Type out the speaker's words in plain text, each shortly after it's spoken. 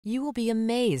You will be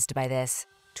amazed by this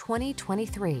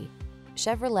 2023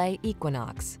 Chevrolet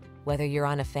Equinox. Whether you're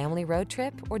on a family road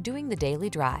trip or doing the daily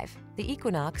drive, the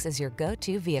Equinox is your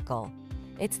go-to vehicle.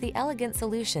 It's the elegant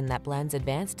solution that blends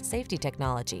advanced safety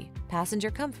technology,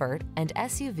 passenger comfort, and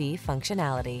SUV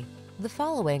functionality. The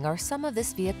following are some of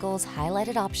this vehicle's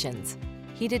highlighted options: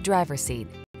 heated driver's seat,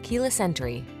 keyless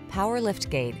entry, power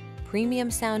liftgate,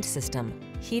 premium sound system,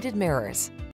 heated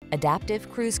mirrors, adaptive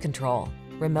cruise control,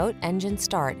 remote engine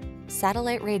start,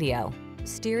 satellite radio,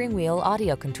 steering wheel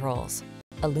audio controls,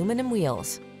 aluminum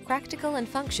wheels. Practical and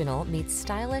functional meets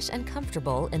stylish and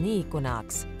comfortable in the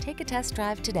Equinox. Take a test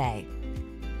drive today.